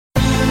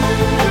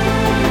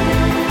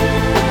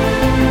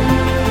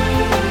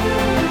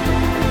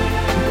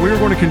We are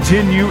going to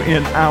continue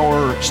in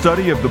our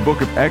study of the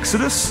book of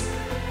Exodus,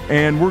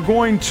 and we're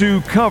going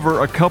to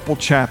cover a couple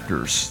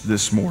chapters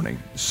this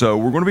morning. So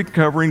we're going to be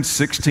covering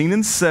 16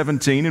 and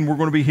 17, and we're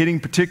going to be hitting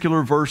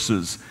particular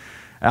verses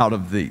out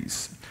of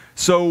these.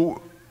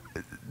 So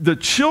the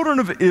children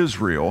of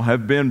Israel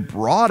have been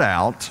brought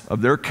out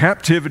of their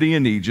captivity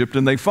in Egypt,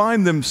 and they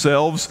find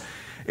themselves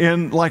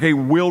in like a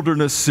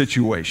wilderness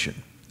situation.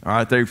 All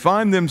right, they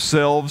find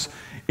themselves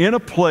in a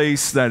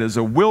place that is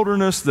a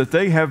wilderness, that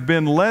they have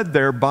been led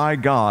there by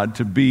God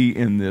to be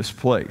in this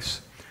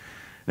place.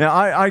 Now,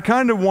 I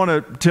kind of want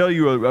to tell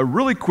you a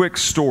really quick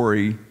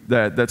story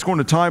that's going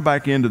to tie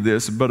back into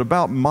this, but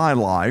about my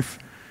life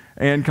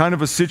and kind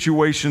of a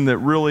situation that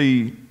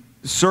really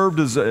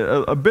served as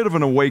a bit of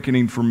an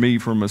awakening for me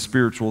from a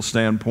spiritual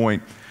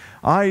standpoint.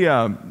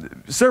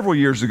 Several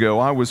years ago,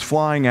 I was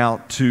flying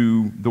out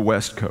to the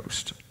West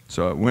Coast.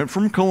 So I went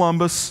from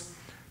Columbus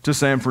to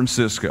San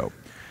Francisco.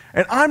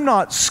 And I'm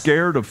not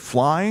scared of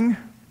flying,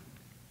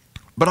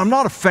 but I'm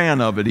not a fan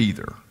of it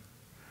either.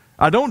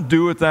 I don't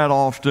do it that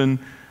often.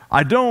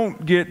 I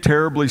don't get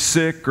terribly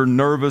sick or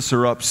nervous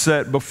or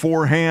upset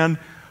beforehand,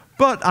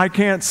 but I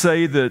can't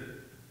say that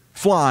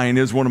flying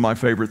is one of my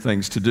favorite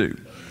things to do.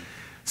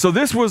 So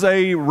this was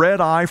a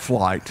red-eye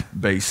flight,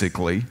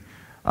 basically,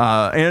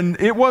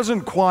 and it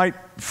wasn't quite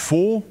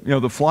full. You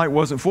know, the flight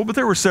wasn't full, but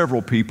there were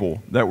several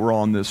people that were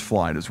on this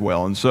flight as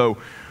well. And so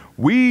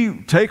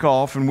we take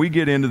off and we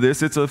get into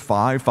this. It's a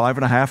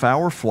 5.5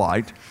 hour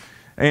flight.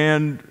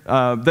 And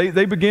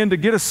they begin to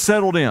get us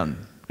settled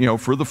in, you know,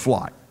 for the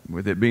flight.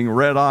 With it being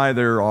red eye,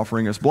 they're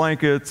offering us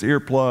blankets,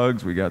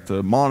 earplugs. We got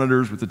the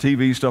monitors with the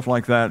TV, stuff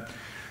like that.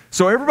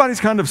 So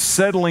everybody's kind of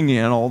settling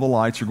in. All the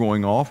lights are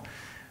going off.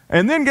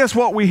 And then guess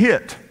what we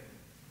hit?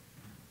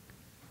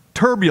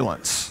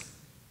 Turbulence.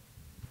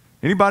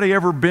 Anybody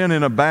ever been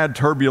in a bad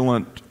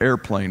turbulent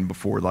airplane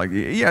before? Like,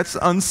 yeah, it's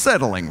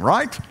unsettling,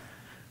 right?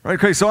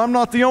 Okay, so I'm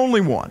not the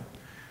only one.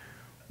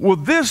 Well,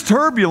 this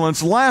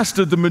turbulence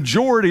lasted the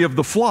majority of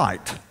the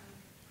flight.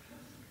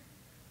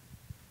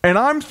 And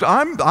I'm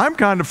kind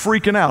of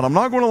freaking out. I'm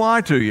not going to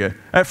lie to you.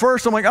 At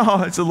first, I'm like,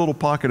 oh, it's a little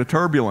pocket of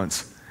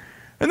turbulence.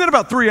 And then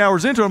about 3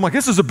 hours into it, I'm like,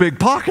 this is a big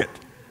pocket.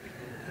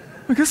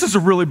 Like, this is a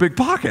really big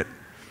pocket.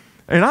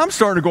 And I'm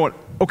starting to go,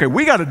 okay,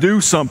 we got to do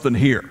something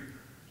here.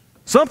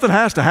 Something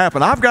has to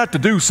happen. I've got to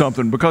do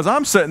something, because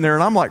I'm sitting there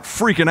and I'm like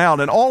freaking out.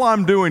 And all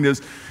I'm doing is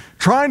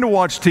trying to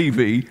watch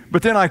TV,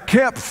 but then I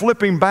kept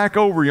flipping back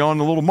over you on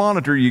the little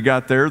monitor you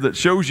got there that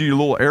shows you your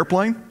little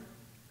airplane.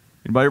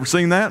 Anybody ever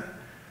seen that?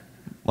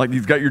 Like,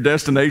 you've got your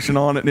destination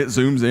on it and it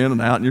zooms in and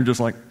out and you're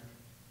just like,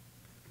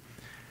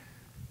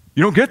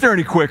 you don't get there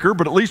any quicker,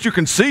 but at least you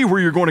can see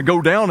where you're going to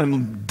go down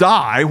and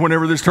die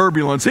whenever this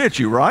turbulence hits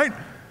you, right?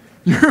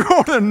 You're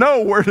going to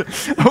know where to,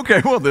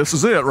 okay, well, this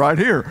is it right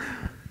here.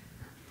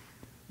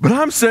 But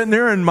I'm sitting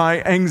there and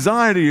my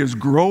anxiety is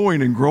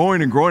growing and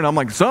growing and growing. I'm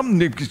like,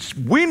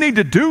 we need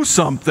to do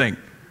something.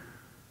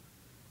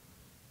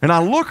 And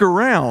I look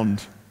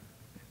around,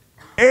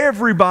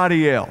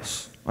 everybody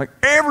else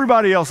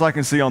I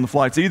can see on the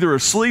flight's either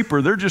asleep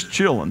or they're just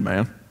chilling,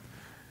 man.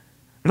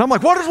 And I'm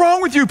like, what is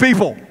wrong with you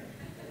people?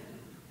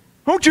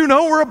 Don't you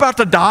know we're about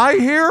to die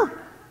here?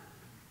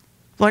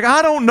 Like,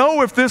 I don't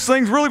know if this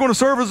thing's really going to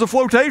serve as a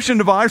flotation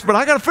device, but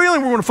I got a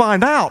feeling we're going to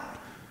find out.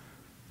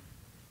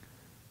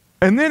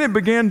 And then it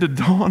began to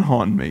dawn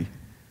on me.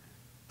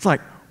 It's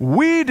like,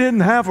 we didn't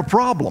have a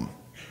problem.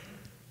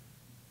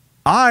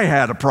 I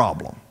had a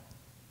problem.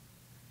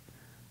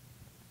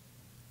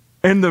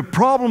 And the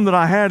problem that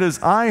I had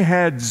is I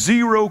had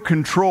zero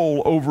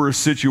control over a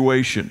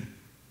situation.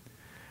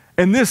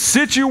 And this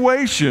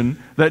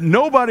situation that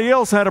nobody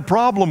else had a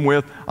problem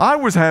with, I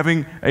was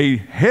having a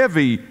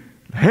heavy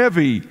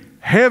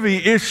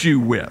issue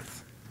with.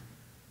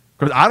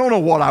 Because I don't know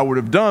what I would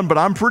have done, but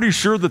I'm pretty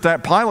sure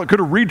that pilot could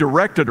have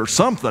redirected or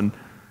something.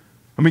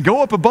 I mean,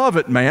 go up above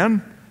it,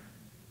 man.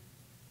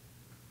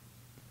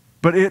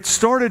 But it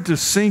started to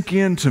sink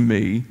into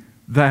me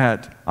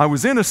that I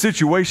was in a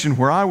situation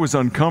where I was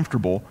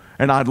uncomfortable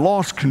and I'd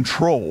lost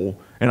control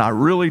and I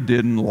really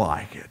didn't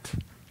like it.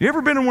 You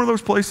ever been in one of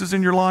those places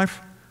in your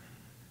life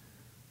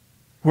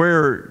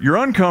where you're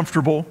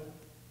uncomfortable,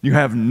 you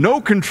have no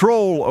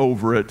control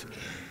over it,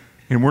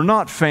 and we're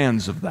not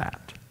fans of that?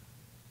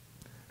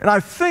 And I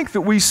think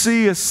that we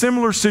see a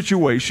similar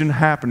situation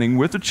happening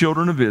with the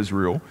children of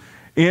Israel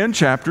in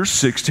chapters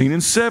 16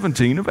 and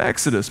 17 of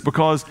Exodus,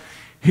 because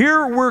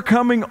here we're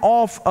coming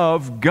off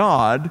of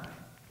God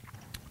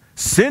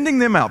sending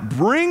them out,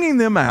 bringing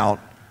them out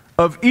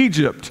of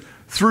Egypt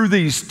through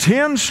these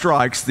 10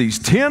 strikes, these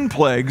 10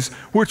 plagues,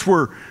 which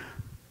were,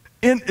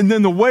 and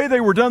then the way they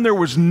were done, there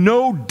was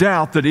no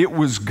doubt that it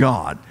was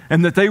God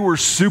and that they were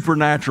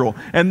supernatural,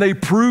 and they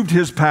proved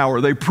His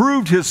power. They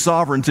proved His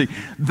sovereignty.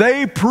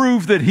 They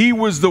proved that He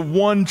was the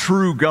one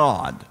true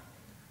God.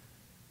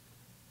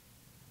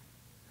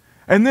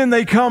 And then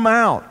they come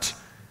out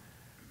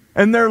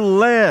and they're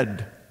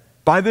led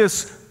by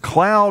this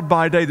cloud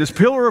by day, this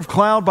pillar of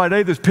cloud by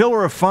day, this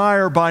pillar of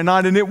fire by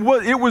night. And it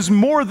was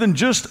more than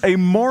just a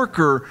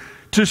marker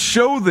to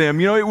show them.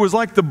 You know, it was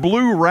like the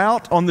blue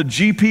route on the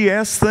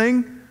GPS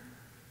thing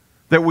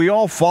that we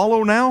all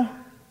follow now.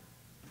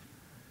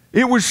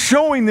 It was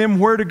showing them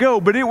where to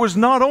go, but it was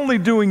not only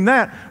doing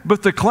that,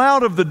 but the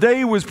cloud of the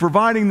day was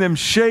providing them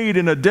shade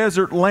in a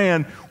desert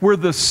land where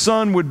the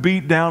sun would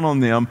beat down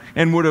on them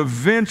and would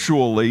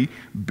eventually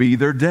be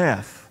their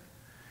death.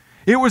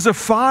 It was a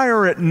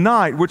fire at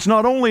night, which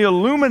not only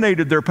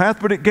illuminated their path,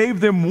 but it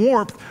gave them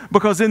warmth,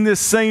 because in this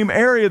same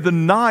area, the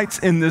nights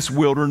in this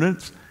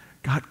wilderness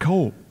got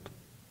cold.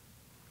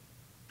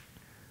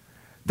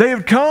 They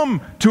had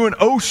come to an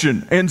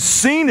ocean and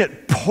seen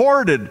it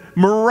parted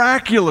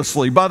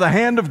miraculously by the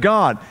hand of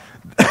God.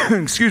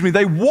 Excuse me.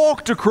 They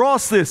walked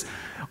across this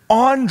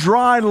on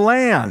dry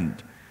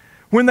land.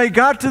 When they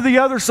got to the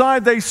other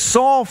side, they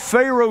saw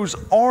Pharaoh's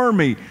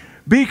army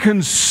be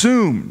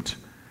consumed.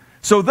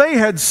 So they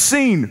had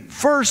seen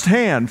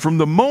firsthand, from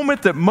the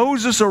moment that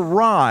Moses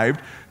arrived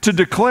to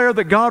declare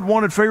that God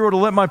wanted Pharaoh to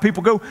let my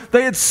people go,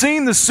 they had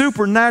seen the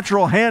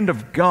supernatural hand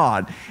of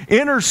God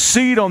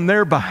intercede on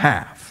their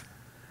behalf.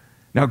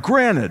 Now,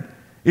 granted,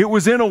 it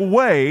was in a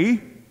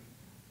way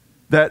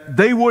that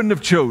they wouldn't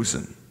have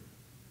chosen.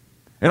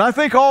 And I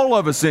think all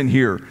of us in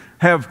here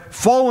have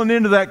fallen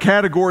into that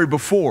category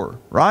before,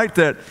 right?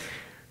 That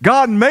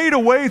God made a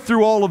way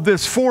through all of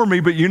this for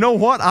me, but you know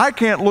what? I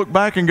can't look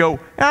back and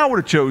go, I would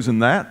have chosen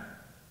that.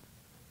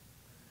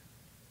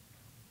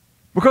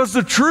 Because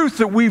the truth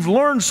that we've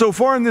learned so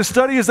far in this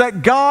study is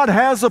that God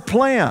has a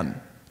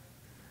plan.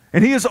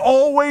 And He is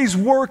always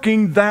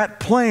working that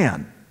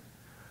plan.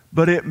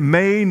 But it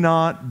may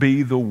not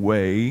be the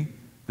way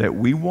that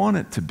we want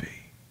it to be.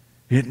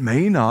 It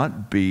may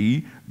not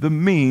be the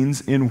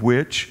means in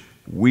which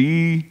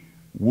we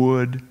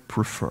would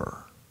prefer.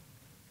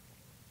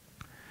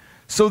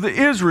 So the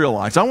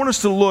Israelites, I want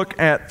us to look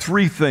at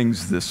three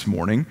things this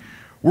morning.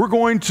 We're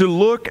going to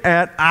look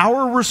at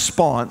our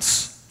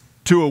response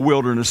to a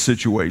wilderness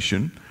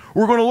situation.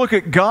 We're going to look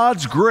at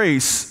God's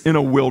grace in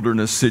a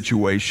wilderness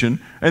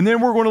situation. And then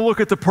we're going to look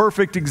at the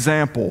perfect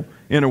example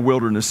in a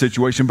wilderness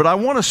situation. But I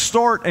want to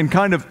start and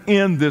kind of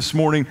end this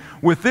morning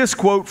with this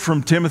quote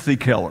from Timothy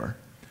Keller.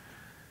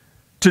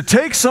 To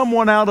take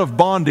someone out of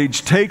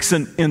bondage takes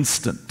an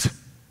instant.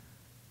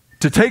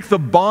 To take the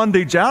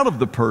bondage out of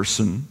the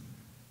person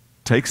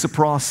takes a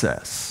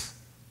process.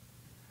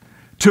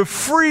 To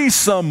free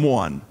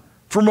someone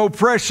from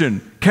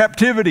oppression,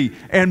 captivity,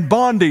 and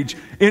bondage,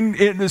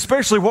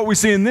 especially what we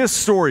see in this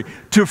story,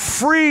 to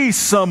free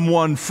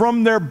someone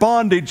from their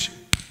bondage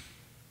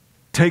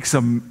takes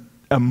a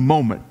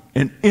moment,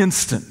 an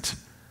instant.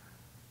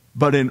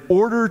 But in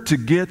order to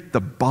get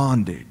the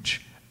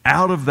bondage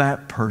out of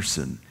that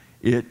person,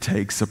 it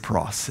takes a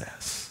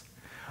process.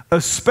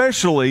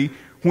 Especially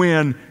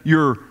when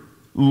you're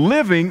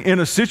living in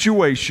a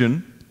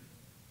situation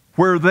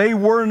where they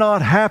were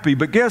not happy.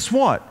 But guess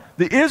what?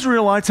 The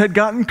Israelites had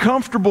gotten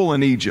comfortable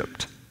in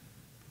Egypt.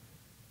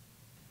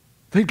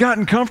 They'd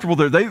gotten comfortable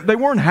there. They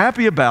weren't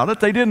happy about it.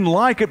 They didn't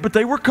like it, but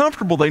they were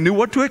comfortable. They knew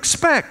what to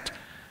expect.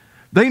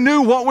 They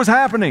knew what was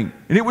happening,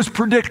 and it was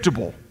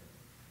predictable.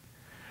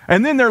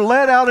 And then they're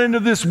led out into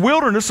this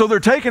wilderness, so they're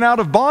taken out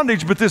of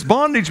bondage, but this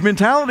bondage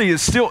mentality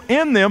is still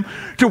in them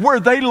to where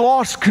they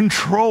lost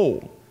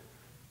control.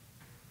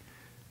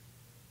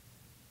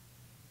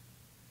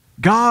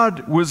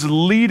 God was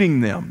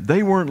leading them.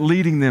 They weren't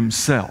leading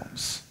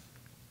themselves.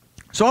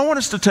 So I want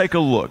us to take a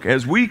look.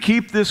 As we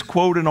keep this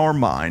quote in our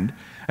mind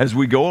as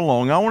we go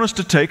along, I want us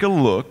to take a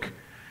look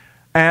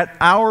at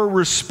our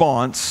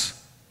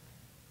response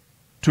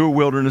to a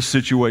wilderness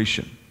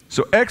situation.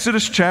 So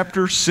Exodus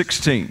chapter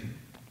 16.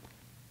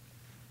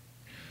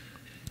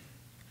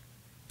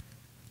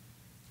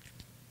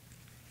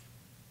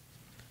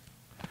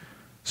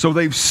 So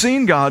they've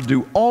seen God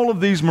do all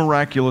of these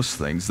miraculous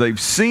things. They've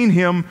seen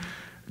Him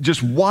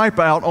just wipe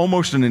out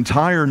almost an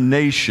entire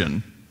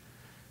nation.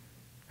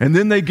 And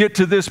then they get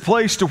to this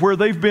place to where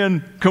they've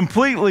been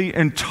completely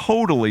and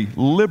totally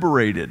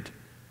liberated.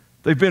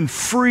 They've been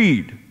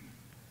freed.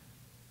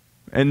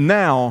 And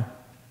now,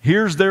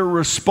 here's their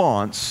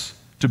response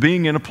to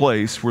being in a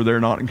place where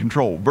they're not in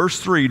control. Verse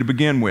 3 to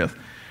begin with.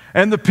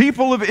 And the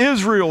people of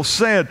Israel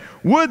said,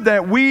 "Would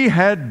that we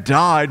had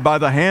died by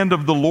the hand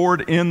of the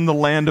Lord in the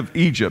land of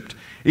Egypt,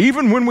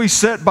 even when we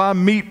sat by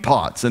meat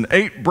pots and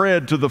ate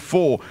bread to the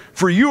full.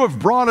 For you have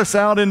brought us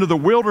out into the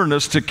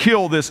wilderness to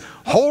kill this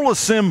whole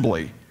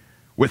assembly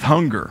with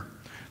hunger."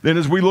 Then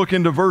as we look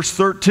into verse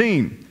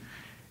 13,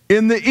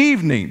 in the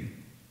evening,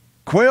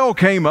 quail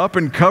came up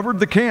and covered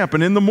the camp,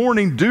 and in the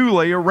morning dew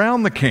lay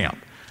around the camp.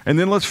 And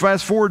then let's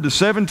fast forward to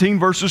 17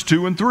 verses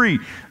 2 and 3.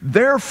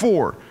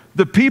 Therefore,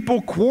 the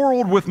people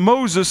quarreled with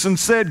Moses and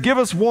said, "Give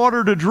us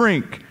water to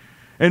drink."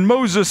 And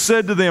Moses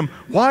said to them,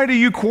 "Why do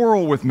you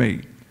quarrel with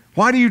me?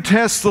 Why do you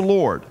test the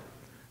Lord?"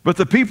 But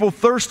the people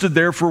thirsted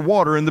there for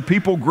water, and the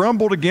people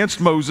grumbled against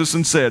Moses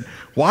and said,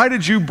 "Why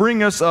did you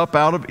bring us up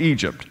out of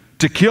Egypt?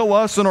 To kill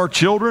us and our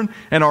children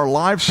and our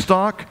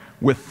livestock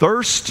with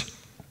thirst?"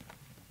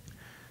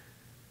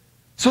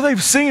 So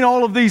they've seen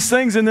all of these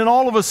things, and then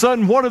all of a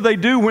sudden, what do they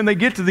do when they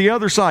get to the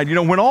other side? You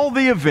know, when all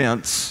the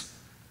events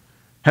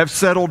have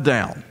settled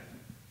down,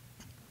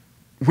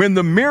 when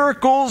the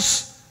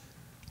miracles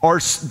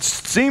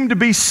seem to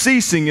be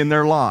ceasing in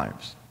their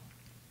lives,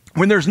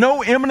 when there's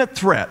no imminent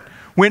threat,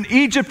 when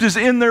Egypt is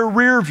in their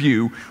rear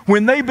view,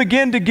 when they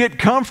begin to get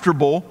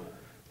comfortable,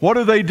 what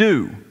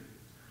do?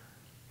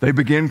 They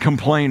begin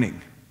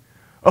complaining.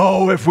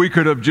 Oh, if we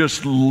could have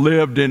just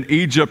lived in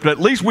Egypt, at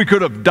least we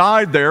could have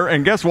died there,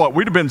 and guess what?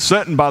 We'd have been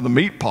sitting by the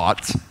meat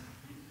pots. At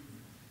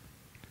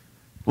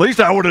least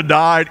I would have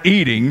died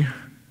eating.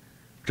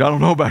 Which I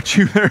don't know about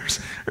you.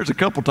 There's a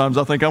couple times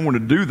I think I'm going to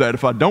do that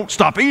if I don't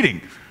stop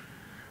eating.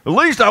 At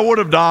least I would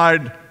have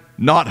died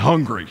not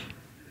hungry.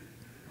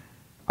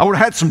 I would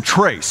have had some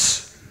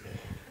trace.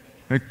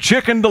 A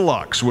chicken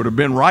deluxe would have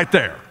been right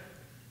there.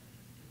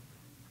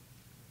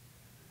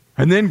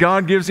 And then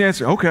God gives the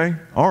answer. Okay,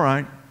 all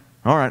right,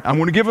 I'm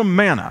going to give them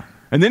manna.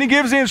 And then he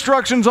gives the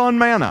instructions on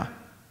manna.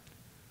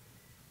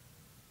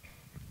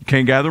 You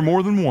can't gather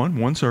more than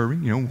one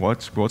serving. You know,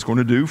 what's going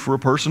to do for a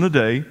person a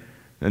day.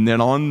 And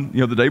then on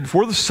the day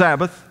before the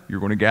Sabbath,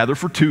 you're going to gather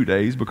for 2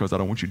 days because I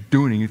don't want you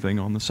doing anything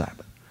on the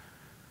Sabbath.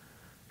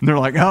 And they're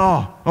like,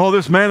 oh,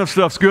 this manna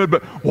stuff's good,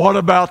 but what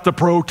about the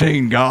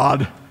protein,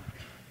 God?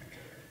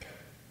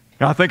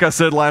 I think I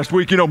said last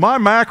week, my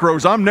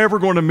macros, I'm never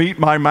going to meet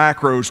my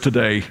macros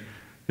today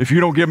if you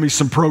don't give me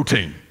some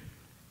protein.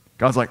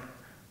 God's like,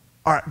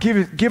 all right,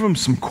 give him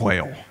some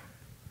quail.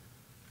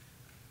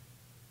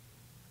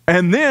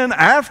 And then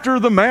after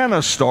the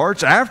manna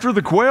starts, after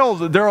the quail,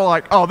 they're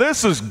like, oh,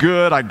 this is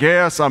good, I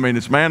guess. I mean,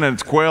 it's manna and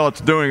it's quail,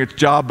 it's doing its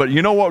job, but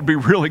you know what would be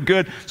really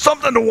good?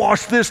 Something to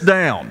wash this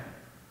down.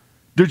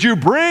 Did you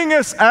bring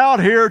us out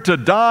here to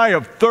die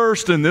of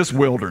thirst in this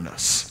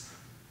wilderness?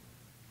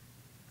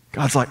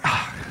 God's like,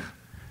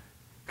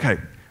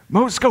 okay,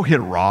 Moses, go hit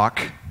a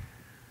rock.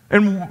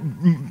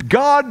 And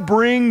God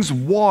brings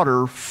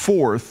water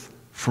forth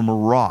from a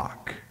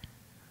rock.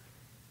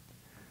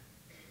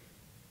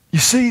 You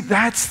see,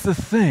 that's the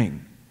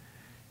thing,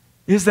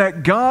 is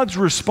that God's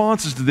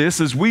responses to this,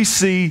 as we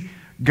see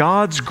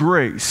God's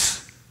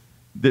grace,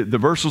 the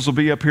verses will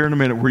be up here in a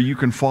minute where you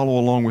can follow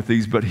along with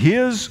these, but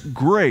His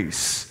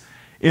grace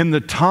in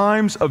the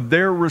times of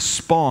their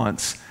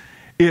response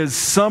is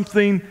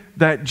something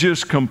that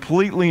just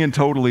completely and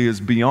totally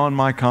is beyond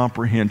my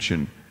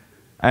comprehension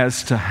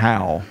as to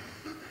how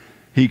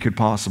He could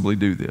possibly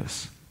do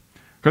this.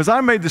 Because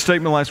I made the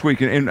statement last week,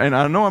 and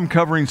I know I'm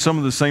covering some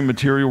of the same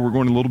material. We're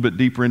going a little bit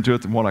deeper into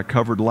it than what I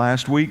covered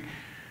last week.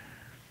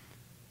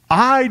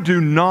 I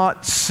do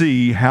not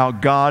see how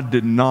God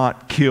did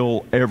not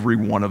kill every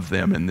one of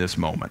them in this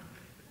moment.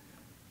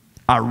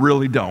 I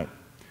really don't.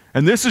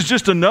 And this is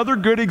just another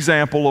good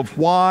example of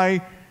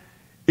why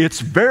it's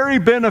very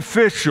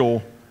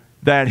beneficial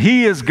that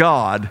He is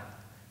God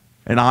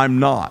and I'm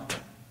not.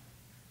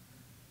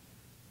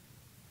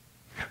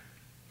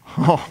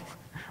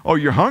 Oh,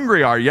 you're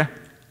hungry, are you?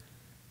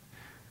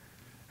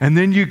 And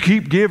then you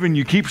keep giving,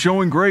 you keep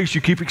showing grace,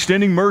 you keep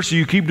extending mercy,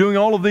 you keep doing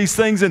all of these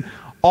things, and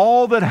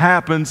all that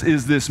happens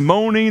is this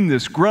moaning,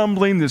 this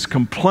grumbling, this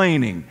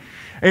complaining.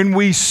 And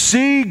we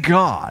see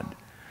God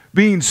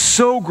being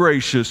so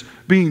gracious,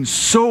 being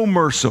so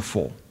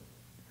merciful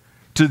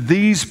to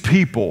these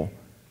people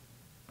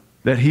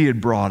that He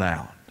had brought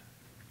out.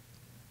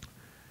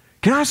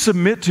 Can I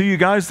submit to you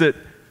guys that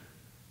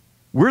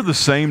we're the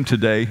same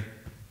today?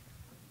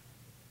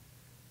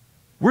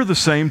 We're the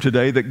same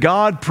today, that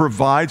God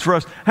provides for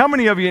us. How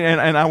many of you,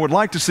 and I would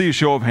like to see a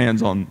show of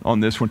hands on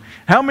this one,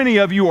 how many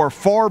of you are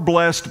far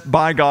blessed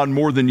by God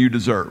more than you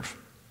deserve?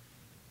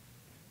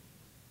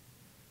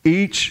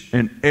 Each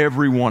and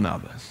every one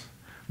of us.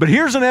 But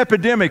here's an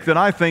epidemic that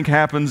I think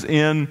happens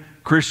in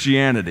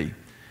Christianity,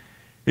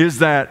 is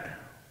that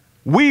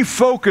we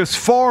focus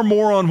far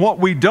more on what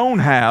we don't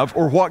have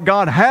or what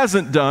God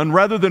hasn't done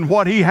rather than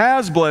what He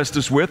has blessed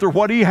us with or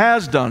what He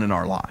has done in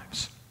our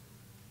lives.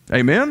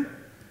 Amen?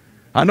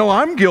 I know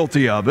I'm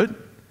guilty of it.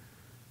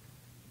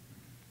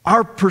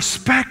 Our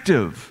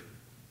perspective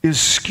is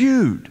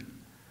skewed.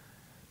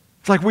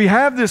 It's like we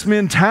have this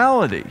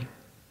mentality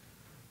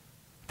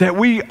that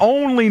we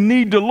only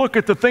need to look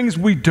at the things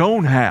we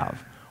don't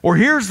have. Or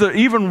here's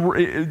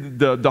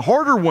the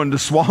harder one to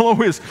swallow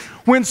is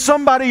when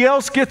somebody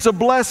else gets a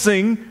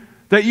blessing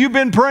that you've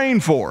been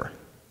praying for.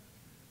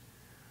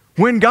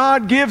 When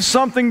God gives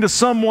something to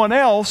someone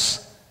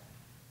else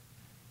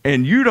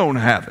and you don't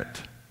have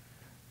it.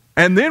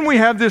 And then we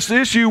have this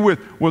issue with,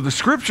 well, the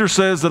Scripture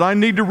says that I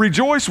need to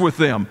rejoice with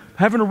them.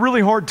 Having a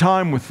really hard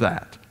time with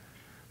that.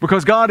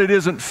 Because God, it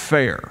isn't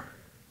fair.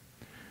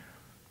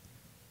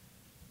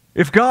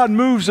 If God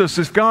moves us,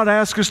 if God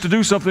asks us to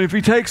do something, if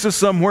He takes us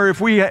somewhere, if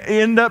we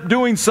end up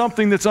doing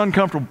something that's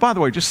uncomfortable. By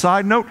the way, just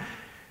side note,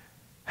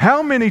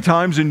 how many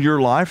times in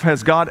your life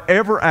has God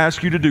ever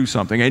asked you to do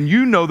something? And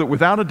you know that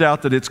without a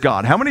doubt that it's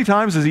God. How many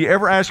times has He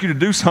ever asked you to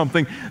do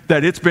something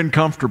that it's been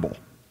comfortable?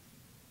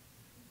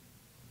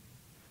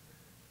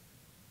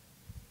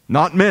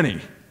 Not many.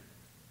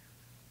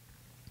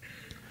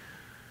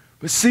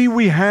 But see,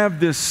 we have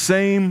this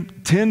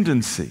same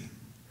tendency.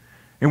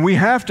 And we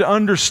have to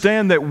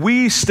understand that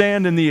we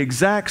stand in the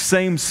exact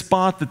same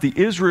spot that the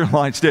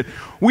Israelites did.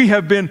 We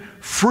have been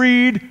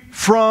freed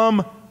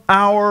from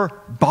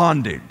our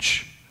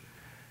bondage.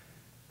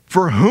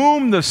 For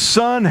whom the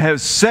Son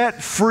has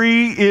set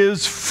free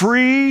is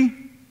free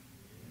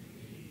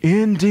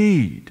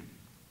indeed.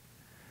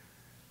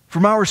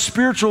 From our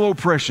spiritual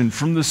oppression,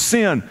 from the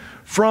sin,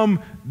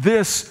 from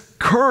this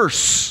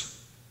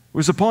curse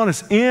was upon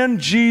us. In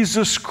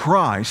Jesus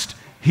Christ,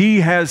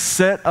 He has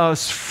set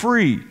us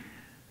free.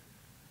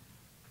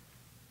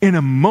 In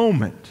a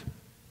moment,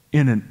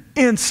 in an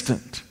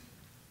instant,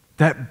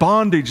 that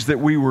bondage that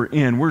we were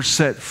in, we're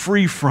set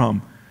free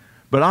from.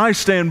 But I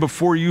stand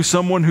before you,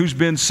 someone who's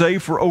been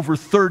saved for over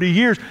 30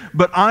 years,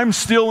 but I'm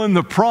still in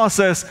the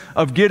process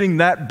of getting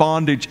that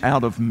bondage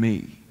out of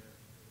me.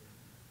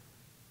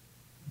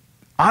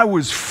 I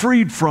was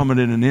freed from it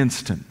in an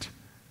instant,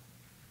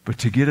 but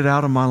to get it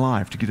out of my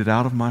life, to get it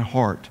out of my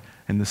heart,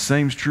 and the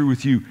same's true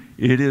with you,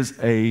 it is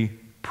a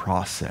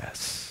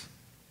process.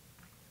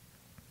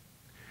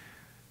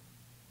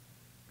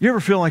 You ever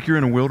feel like you're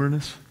in a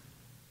wilderness?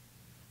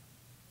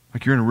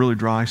 Like you're in a really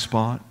dry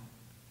spot?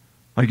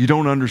 Like you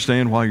don't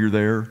understand why you're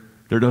there?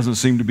 There doesn't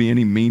seem to be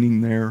any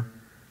meaning there?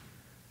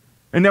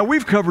 And now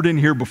we've covered in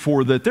here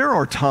before that there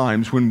are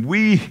times when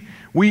we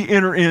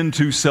enter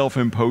into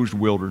self-imposed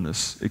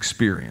wilderness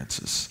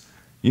experiences.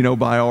 You know,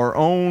 by our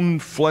own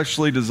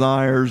fleshly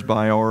desires,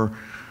 by our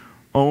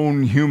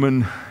own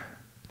human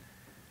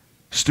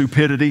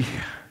stupidity.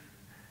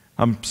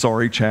 I'm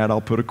sorry, Chad, I'll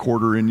put a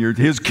quarter in your...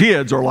 His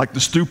kids are like the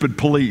stupid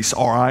police,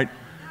 all right?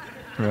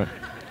 Right.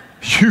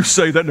 You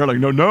say that, and they're like,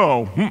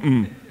 no.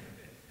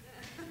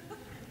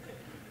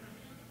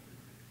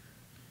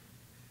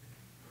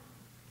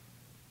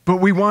 But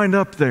we wind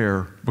up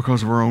there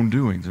because of our own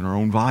doings and our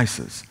own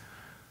vices.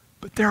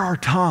 But there are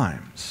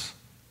times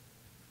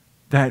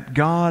that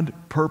God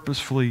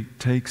purposefully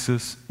takes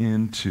us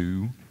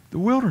into the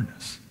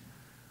wilderness.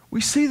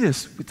 We see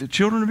this with the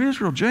children of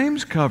Israel.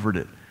 James covered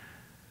it.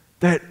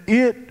 That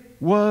it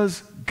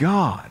was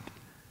God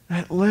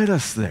that led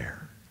us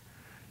there.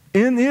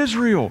 In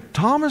Israel,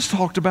 Thomas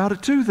talked about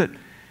it too, that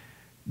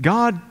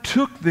God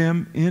took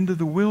them into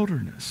the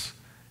wilderness.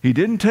 He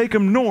didn't take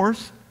them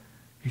north.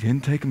 He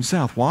didn't take them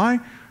south. Why?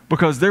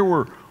 Because there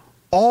were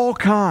all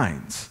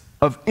kinds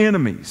of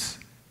enemies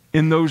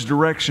in those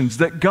directions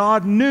that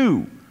God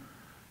knew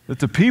that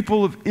the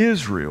people of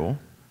Israel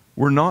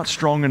were not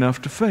strong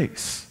enough to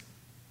face.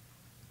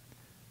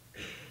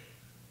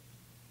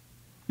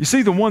 You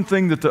see, the one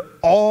thing that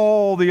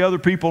all the other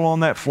people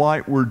on that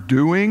flight were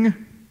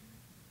doing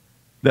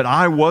that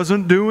I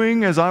wasn't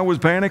doing as I was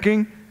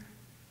panicking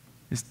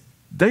is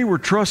they were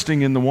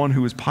trusting in the one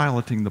who was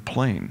piloting the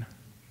plane.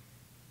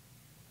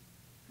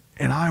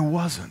 And I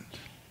wasn't.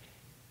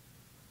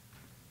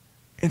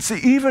 And see,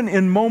 even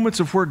in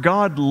moments of where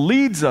God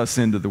leads us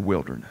into the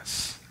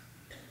wilderness,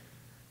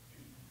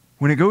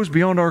 when it goes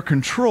beyond our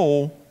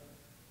control,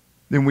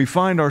 then we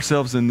find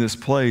ourselves in this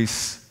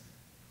place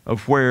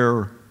of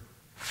where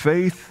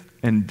faith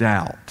and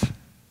doubt,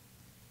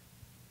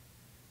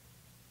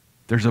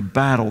 there's a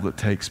battle that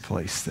takes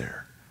place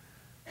there.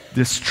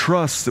 This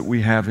trust that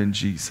we have in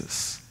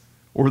Jesus,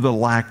 or the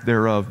lack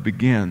thereof,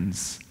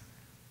 begins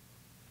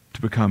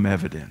to become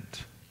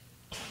evident.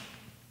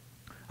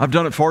 I've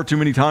done it far too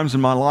many times in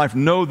my life.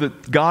 Know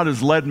that God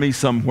has led me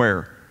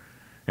somewhere,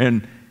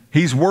 and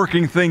He's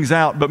working things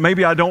out, but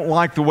maybe I don't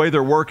like the way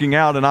they're working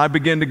out, and I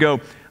begin to go,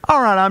 all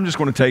right, I'm just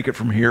going to take it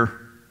from here.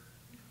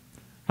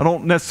 I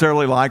don't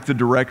necessarily like the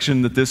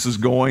direction that this is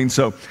going,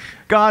 so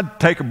God,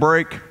 take a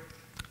break.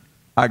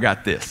 I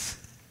got this.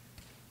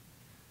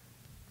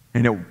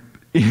 And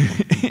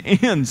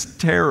it ends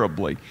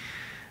terribly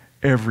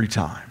every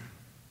time.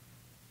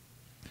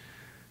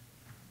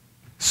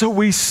 So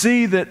we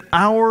see that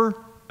our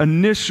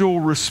initial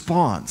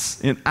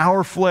response in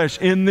our flesh,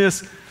 in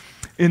this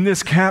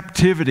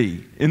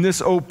captivity, in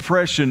this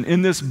oppression,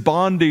 in this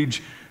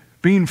bondage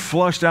being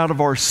flushed out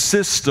of our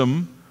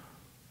system,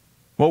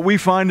 what we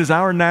find is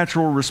our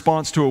natural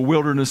response to a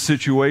wilderness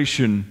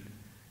situation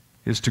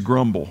is to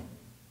grumble,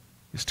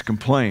 is to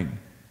complain,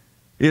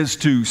 is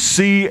to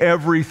see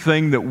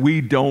everything that we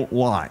don't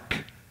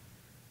like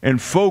and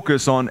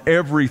focus on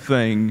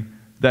everything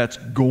that's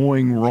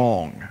going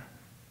wrong.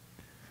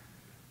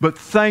 But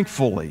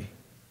thankfully,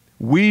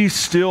 we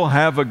still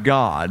have a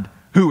God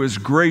who is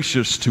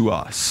gracious to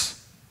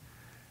us.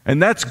 And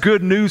that's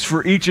good news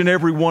for each and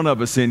every one of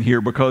us in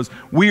here, because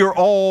we are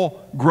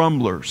all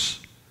grumblers.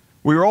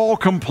 We're all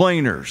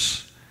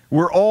complainers.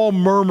 We're all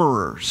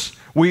murmurers.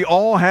 We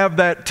all have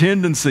that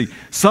tendency.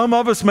 Some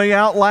of us may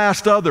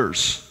outlast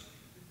others.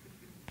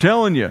 I'm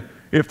telling you,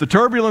 if the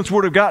turbulence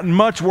would have gotten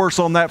much worse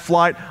on that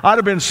flight, I'd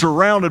have been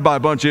surrounded by a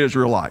bunch of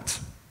Israelites.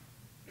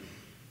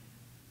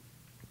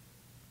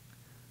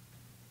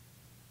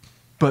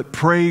 But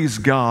praise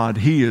God,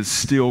 He is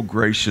still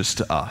gracious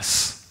to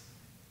us.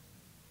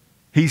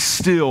 He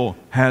still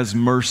has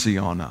mercy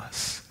on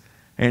us.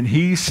 And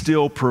He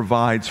still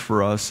provides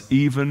for us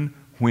even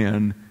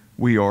when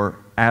we are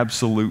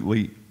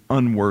absolutely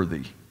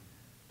unworthy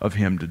of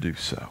Him to do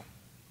so.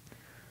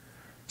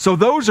 So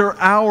those are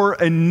our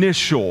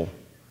initial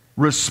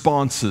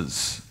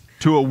responses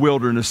to a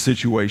wilderness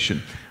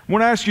situation. I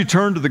want to ask you to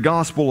turn to the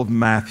Gospel of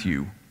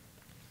Matthew.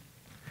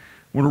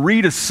 I want to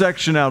read a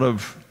section out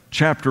of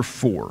chapter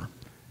 4,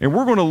 and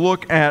we're going to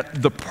look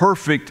at the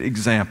perfect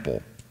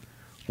example.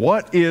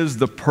 What is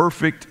the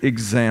perfect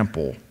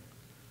example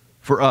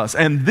for us?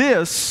 And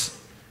this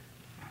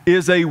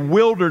is a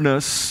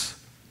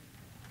wilderness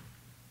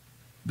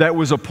that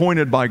was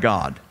appointed by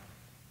God.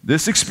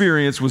 This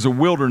experience was a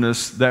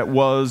wilderness that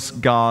was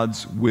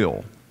God's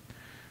will.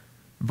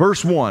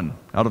 Verse 1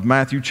 out of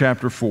Matthew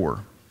chapter 4.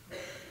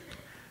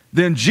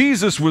 Then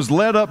Jesus was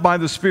led up by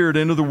the Spirit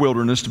into the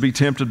wilderness to be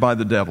tempted by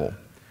the devil.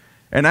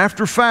 And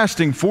after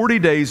fasting 40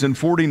 days and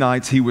 40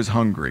 nights, he was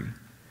hungry.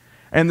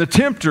 And the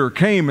tempter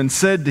came and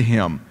said to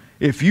him,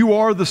 "If you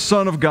are the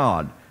Son of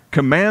God,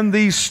 command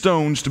these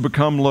stones to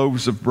become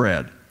loaves of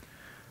bread."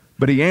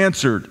 But he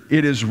answered,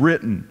 "It is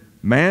written,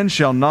 man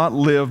shall not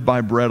live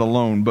by bread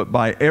alone, but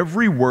by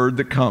every word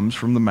that comes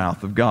from the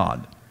mouth of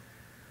God."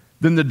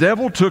 Then the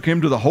devil took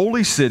him to the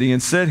holy city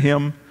and set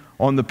him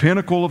on the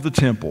pinnacle of the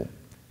temple,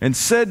 and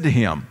said to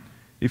him,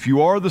 "If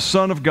you are the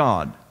Son of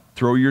God,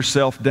 throw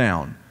yourself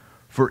down.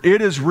 For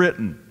it is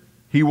written,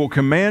 he will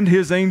command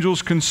his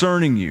angels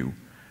concerning you,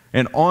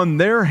 and on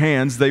their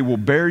hands they will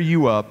bear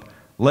you up,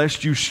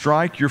 lest you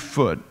strike your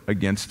foot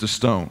against a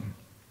stone."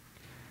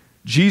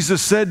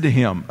 Jesus said to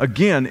him,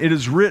 "Again, it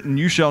is written,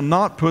 you shall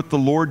not put the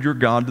Lord your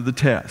God to the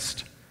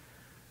test."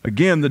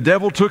 Again, the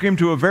devil took him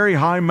to a very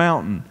high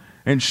mountain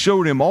and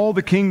showed him all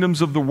the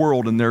kingdoms of the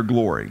world and their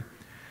glory.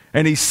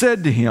 And he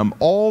said to him,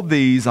 "All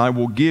these I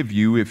will give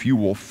you if you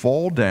will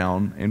fall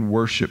down and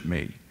worship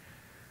me."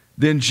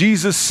 Then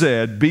Jesus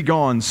said,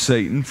 "Begone,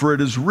 Satan, for it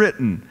is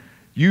written,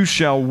 you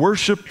shall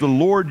worship the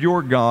Lord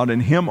your God,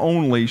 and him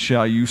only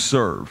shall you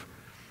serve."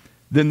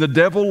 Then the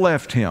devil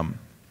left him,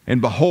 and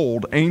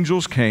behold,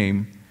 angels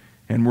came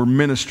and were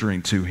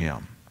ministering to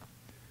him.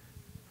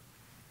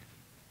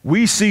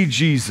 We see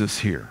Jesus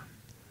here,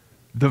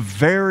 the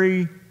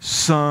very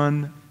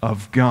Son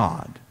of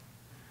God,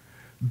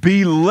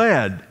 be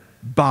led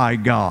by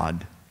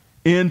God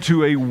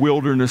into a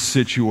wilderness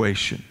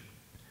situation.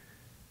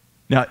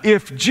 Now,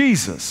 if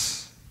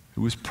Jesus,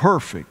 who is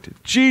perfect,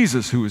 if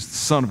Jesus, who is the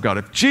Son of God,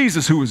 if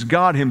Jesus, who is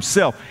God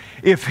himself,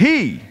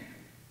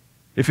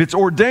 if it's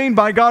ordained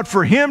by God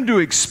for him to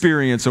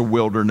experience a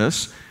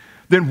wilderness,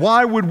 then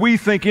why would we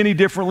think any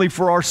differently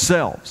for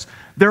ourselves?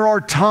 There are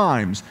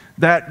times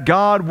that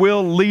God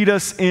will lead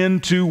us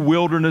into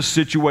wilderness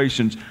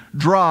situations,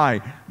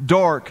 dry,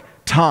 dark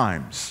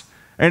times.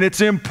 And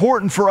it's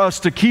important for us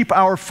to keep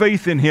our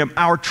faith in him,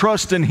 our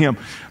trust in him,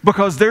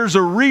 because there's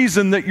a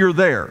reason that you're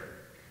there.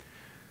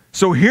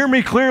 So hear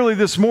me clearly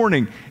this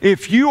morning.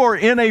 If you are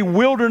in a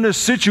wilderness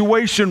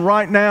situation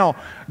right now,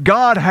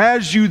 God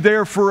has you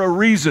there for a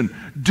reason.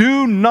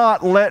 Do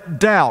not let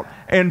doubt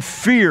and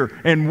fear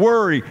and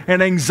worry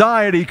and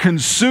anxiety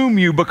consume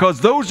you,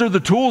 because those are the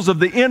tools of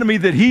the enemy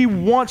that he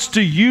wants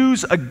to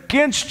use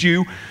against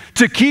you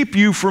to keep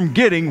you from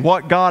getting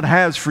what God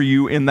has for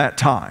you in that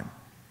time.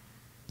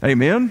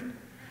 Amen?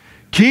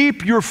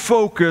 Keep your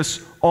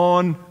focus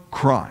on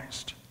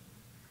Christ.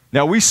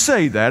 Now, we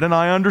say that, and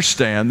I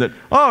understand that,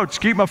 just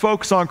keep my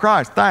focus on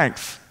Christ.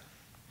 Thanks.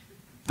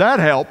 That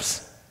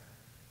helps.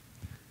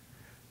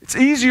 It's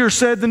easier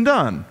said than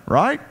done,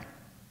 right?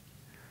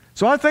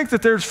 So I think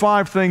that there's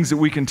 5 things that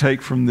we can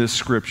take from this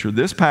scripture,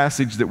 this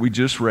passage that we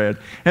just read,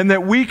 and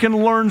that we can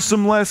learn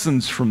some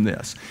lessons from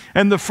this.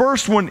 And the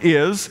first one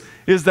is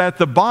that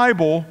the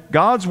Bible,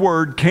 God's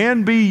Word,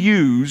 can be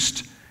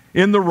used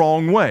in the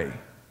wrong way.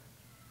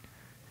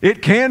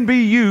 It can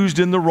be used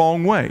in the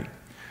wrong way.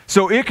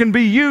 So it can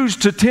be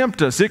used to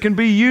tempt us. It can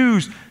be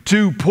used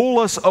to pull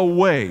us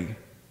away.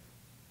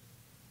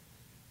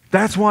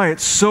 That's why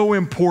it's so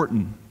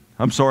important.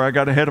 I'm sorry, I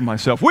got ahead of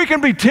myself. We can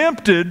be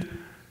tempted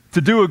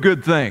to do a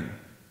good thing.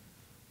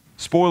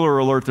 Spoiler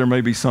alert, there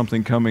may be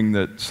something coming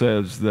that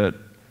says that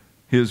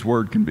his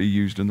word can be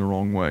used in the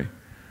wrong way.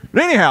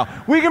 But anyhow,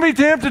 we can be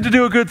tempted to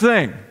do a good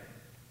thing.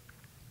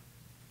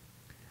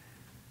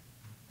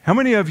 How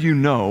many of you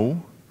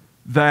know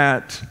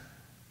that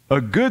a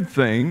good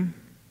thing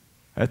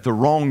at the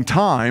wrong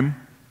time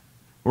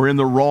or in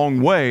the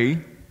wrong way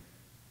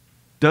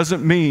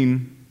doesn't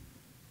mean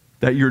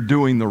that you're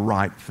doing the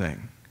right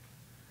thing?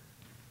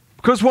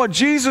 Because what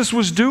Jesus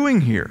was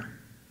doing here,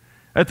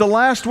 at the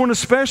last one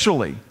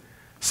especially,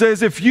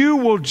 says, if you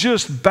will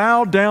just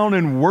bow down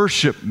and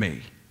worship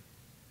me,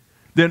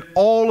 then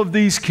all of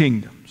these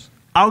kingdoms,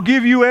 I'll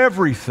give you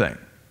everything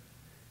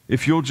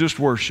if you'll just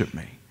worship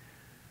me.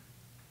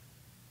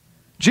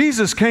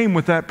 Jesus came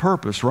with that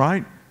purpose,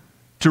 right?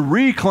 To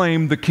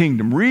reclaim the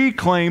kingdom,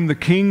 reclaim the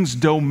king's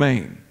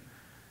domain.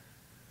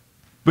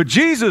 But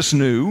Jesus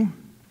knew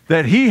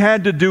that he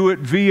had to do it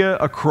via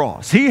a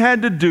cross. He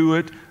had to do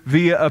it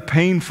via a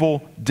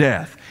painful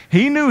death.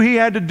 He knew he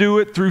had to do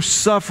it through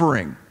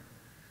suffering.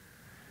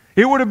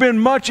 It would have been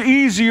much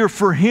easier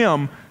for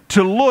him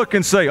to look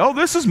and say,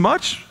 this is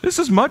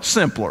much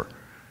simpler.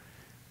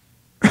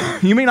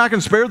 You mean I can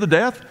spare the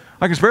death?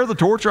 I can spare the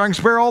torture? I can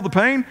spare all the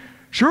pain?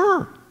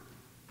 Sure.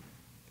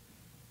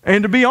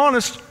 And to be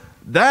honest,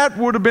 that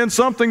would have been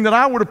something that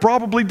I would have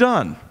probably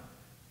done.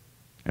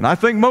 And I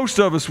think most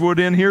of us would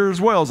in here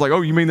as well. It's like,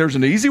 oh, you mean there's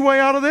an easy way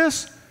out of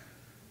this?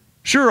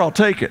 Sure, I'll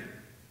take it.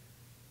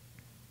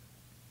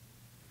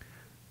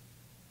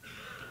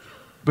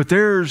 But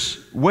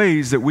there's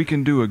ways that we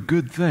can do a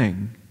good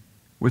thing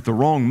with the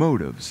wrong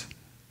motives,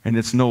 and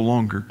it's no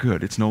longer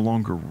good. It's no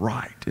longer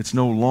right. It's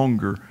no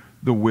longer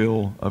the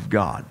will of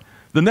God.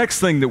 The next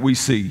thing that we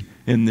see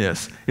in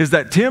this is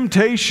that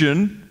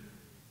temptation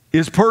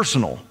is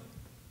personal.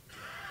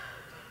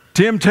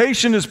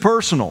 Temptation is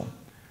personal.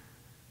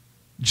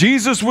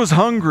 Jesus was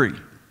hungry.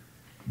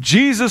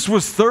 Jesus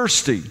was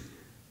thirsty.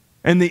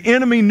 And the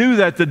enemy knew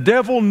that. The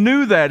devil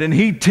knew that. And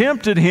he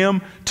tempted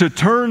him to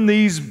turn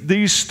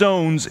these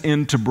stones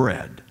into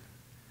bread.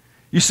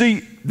 You see,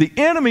 the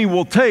enemy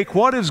will take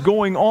what is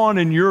going on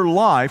in your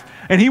life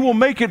and he will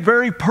make it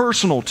very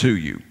personal to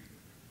you.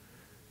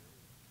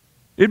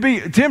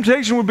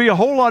 Temptation would be a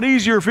whole lot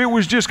easier if it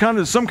was just kind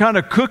of some kind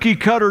of cookie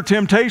cutter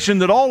temptation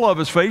that all of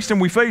us faced and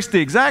we faced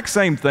the exact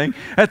same thing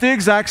at the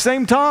exact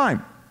same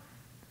time.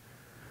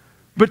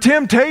 But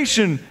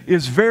temptation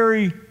is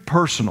very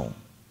personal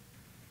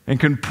and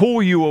can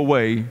pull you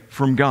away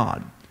from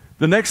God.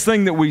 The next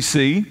thing that we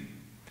see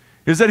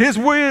is that His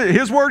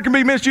word can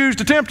be misused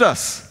to tempt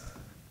us.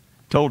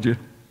 Told you.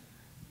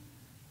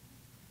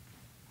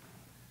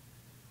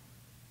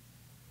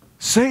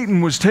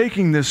 Satan was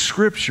taking this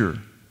scripture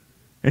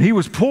and he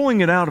was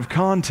pulling it out of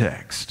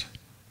context.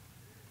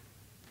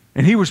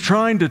 And he was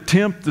trying to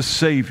tempt the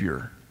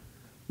Savior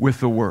with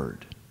the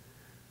word.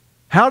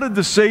 How did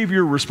the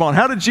Savior respond?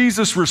 How did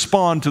Jesus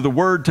respond to the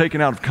word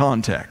taken out of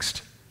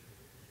context?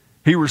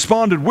 He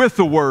responded with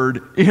the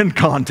word in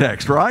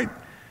context, right?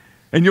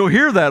 And you'll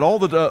hear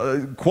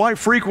that quite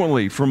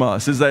frequently from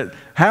us, is that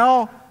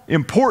how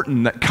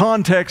important that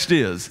context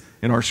is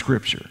in our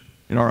Scripture,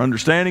 in our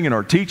understanding, in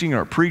our teaching, in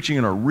our preaching,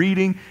 in our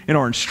reading, in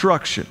our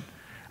instruction.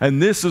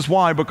 And this is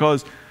why,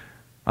 because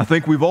I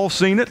think we've all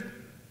seen it,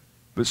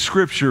 but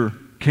Scripture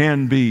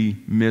can be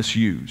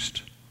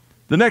misused.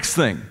 The next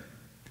thing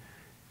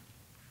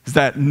is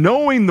that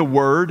knowing the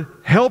Word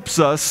helps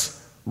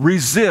us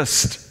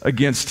resist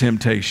against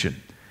temptation.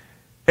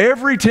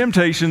 Every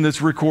temptation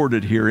that's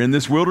recorded here in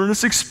this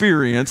wilderness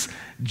experience,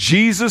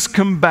 Jesus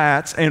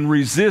combats and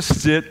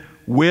resists it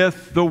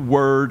with the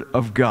Word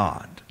of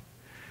God.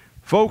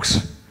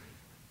 Folks,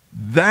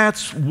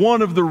 that's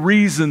one of the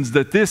reasons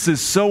that this is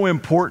so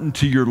important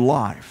to your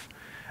life.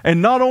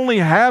 And not only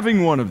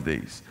having one of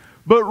these,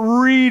 but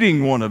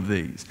reading one of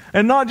these.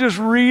 And not just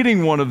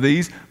reading one of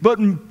these, but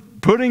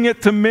putting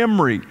it to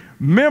memory.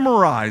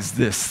 Memorize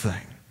this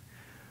thing.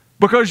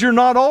 Because you're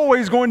not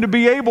always going to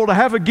be able to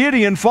have a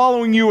Gideon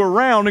following you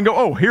around and go,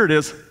 oh, here it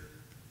is.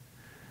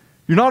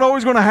 You're not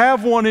always going to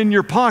have one in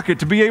your pocket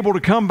to be able to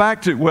come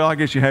back to. Well, I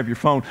guess you have your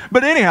phone.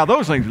 But anyhow,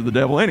 those things are the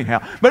devil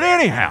anyhow. But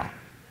anyhow,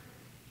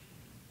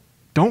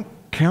 don't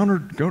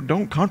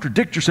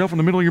contradict yourself in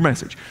the middle of your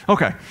message.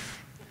 Okay.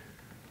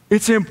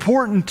 It's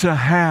important to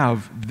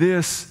have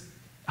this,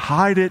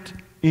 hide it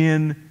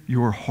in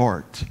your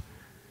heart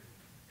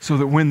so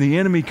that when the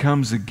enemy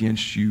comes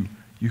against you,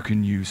 you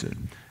can use it.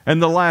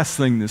 And the last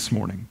thing this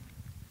morning,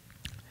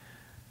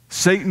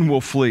 Satan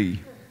will flee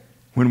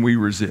when we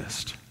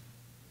resist.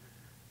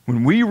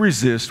 When we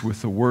resist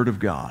with the Word of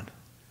God,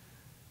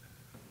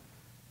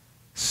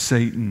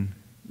 Satan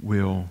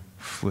will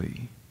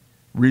flee.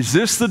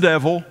 Resist the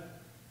devil,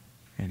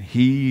 and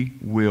he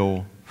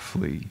will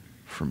flee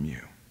from you.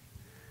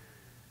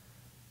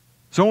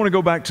 So I want to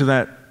go back to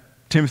that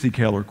Timothy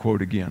Keller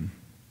quote again.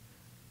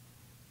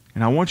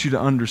 And I want you to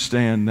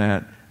understand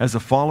that as a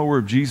follower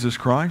of Jesus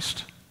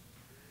Christ,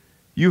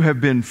 you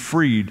have been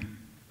freed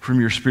from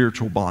your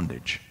spiritual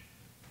bondage.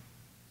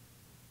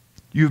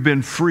 You've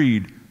been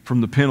freed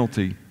from the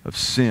penalty of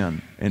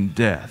sin and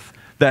death.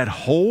 That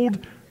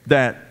hold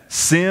that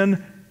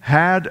sin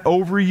had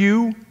over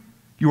you,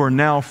 you are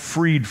now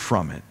freed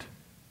from it.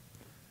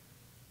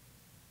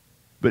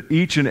 But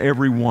each and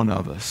every one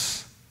of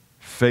us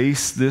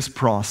face this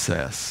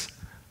process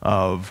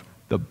of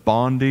the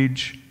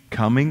bondage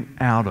coming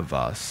out of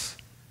us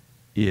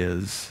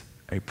is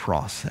a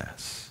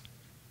process.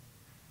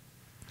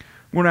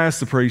 I'm going to ask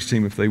the praise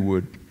team if they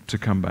would to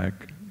come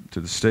back to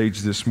the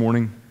stage this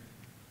morning.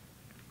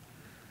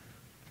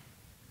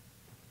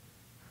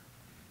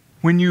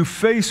 When you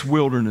face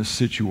wilderness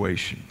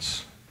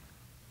situations,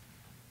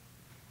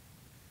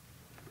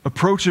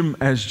 approach them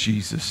as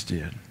Jesus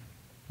did.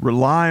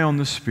 Rely on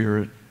the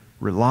Spirit.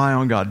 Rely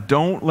on God.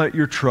 Don't let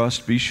your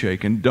trust be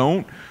shaken.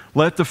 Don't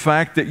let the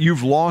fact that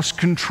you've lost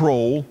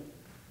control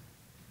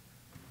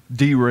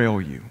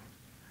derail you.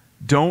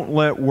 Don't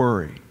let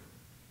worry,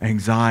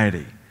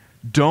 anxiety,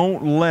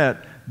 don't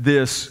let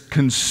this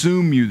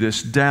consume you,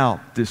 this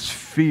doubt, this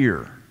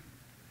fear.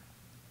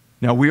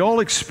 Now, we all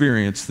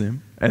experience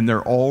them, and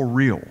they're all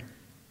real.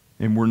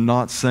 And we're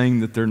not saying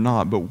that they're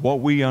not. But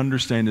what we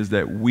understand is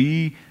that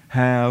we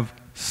have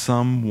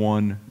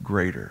someone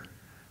greater.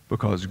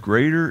 Because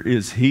greater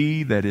is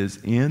He that is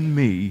in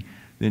me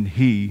than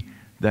he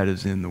that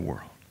is in the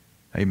world.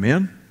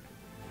 Amen?